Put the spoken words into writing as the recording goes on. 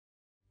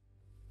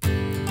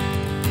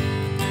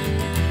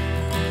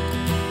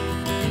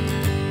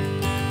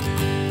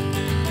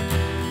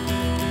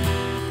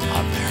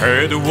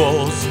heard there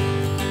was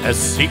a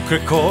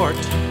secret chord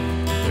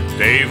that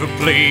David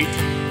played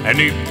and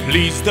it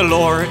pleased the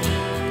Lord.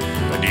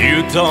 But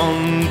you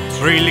don't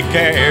really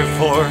care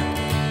for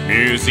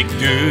music,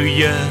 do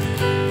ya?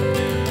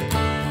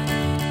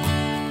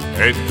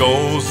 It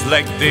goes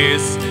like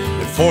this: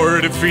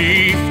 before the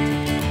fifth,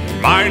 the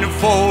minor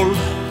fall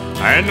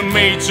and the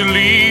major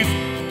leave,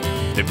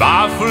 the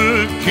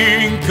baffled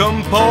king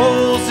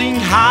composing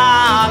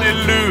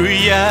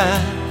hallelujah,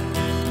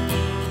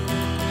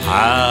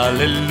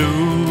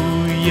 hallelujah,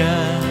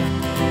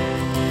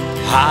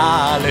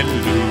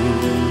 hallelujah,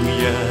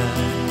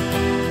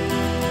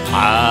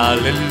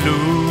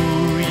 hallelujah,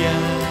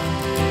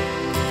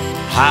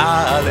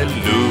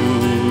 hallelujah.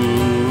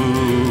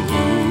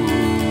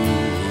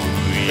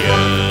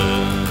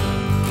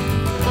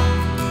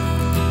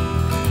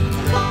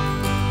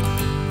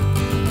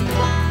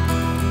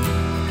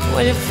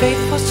 Well, your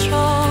faith was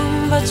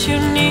strong, but you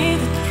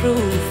needed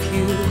proof.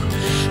 You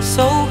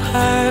saw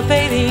her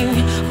bathing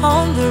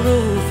on the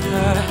roof.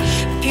 Her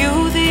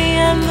beauty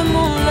and the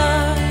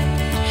moonlight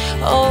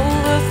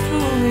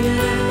overthrew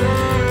you.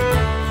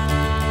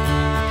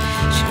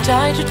 She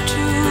tied you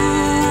to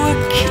a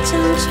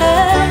kitchen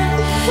chair.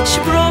 She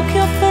broke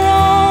your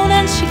throne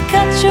and she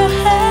cut your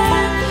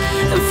hair.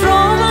 And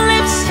from her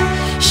lips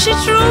she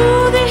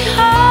drew the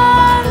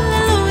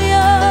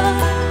hallelujah,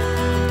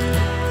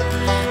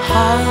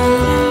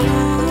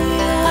 hallelujah,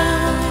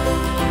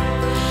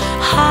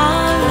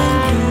 hallelujah,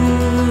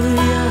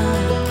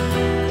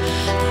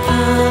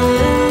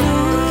 hallelujah,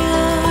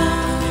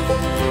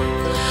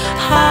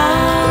 hallelujah.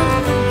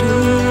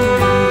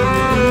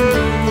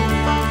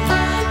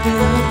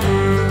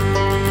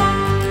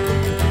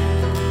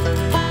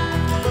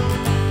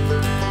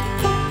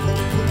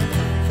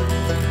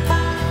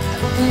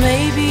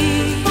 Maybe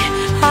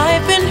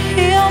I've been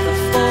here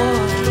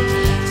before,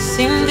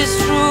 seen this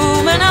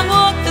room and I've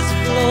walked this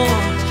floor.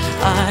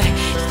 I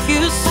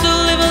used to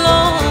live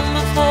alone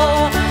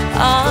before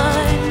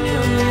I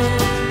knew you.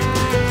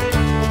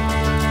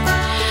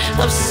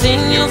 I've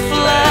seen you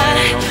fly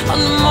on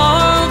the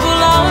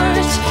marble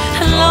arch,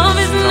 and love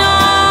is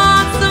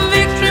not the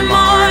victory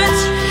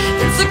march.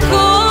 It's a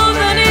cold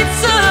and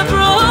it's a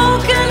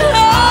broken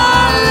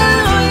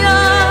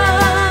hallelujah,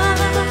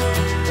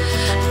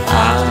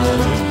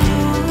 hallelujah,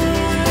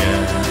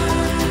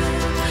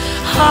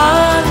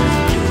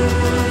 hallelujah,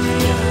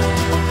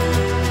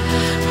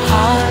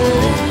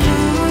 hallelujah,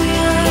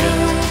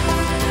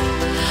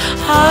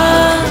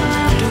 hallelujah.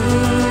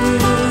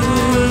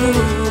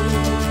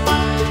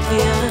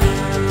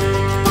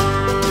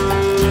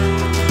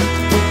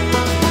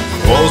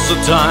 Was the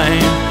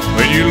time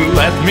when you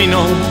let me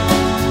know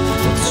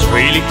what's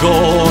really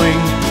going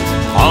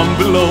on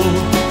below,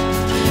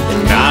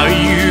 and now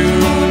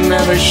you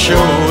never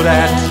show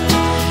that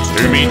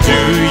to me,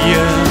 do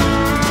you?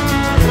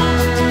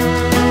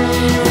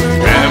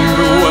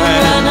 Remember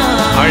when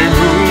I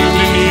moved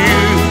in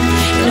you,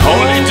 and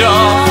Holy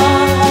Dove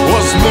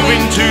was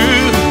moving too,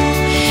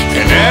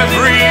 and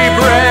every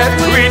breath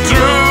we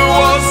drew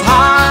was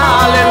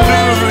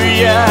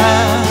hallelujah,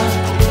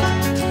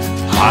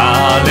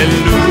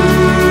 hallelujah,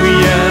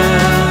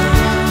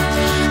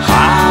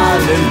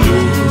 hallelujah,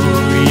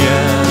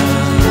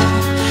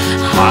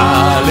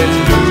 hallelujah,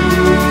 hallelujah.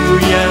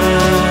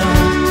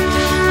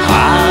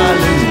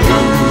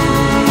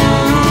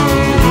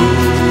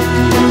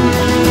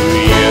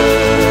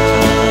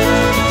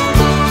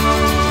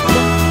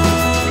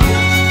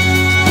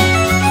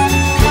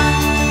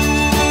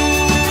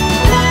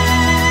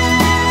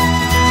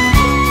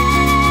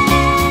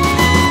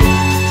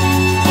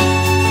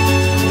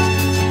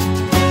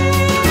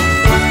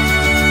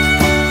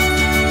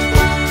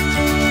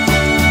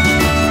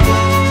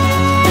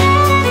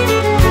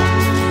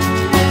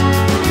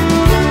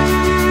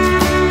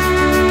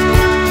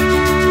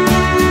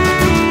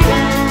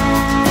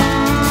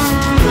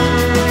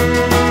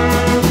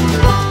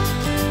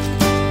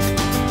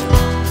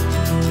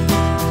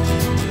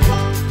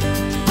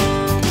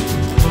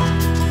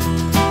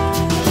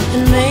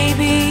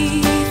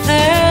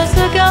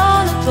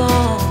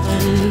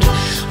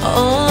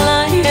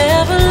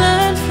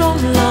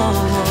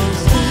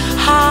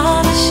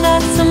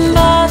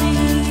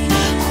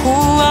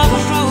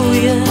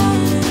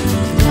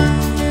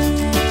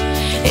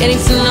 And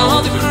it's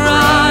not the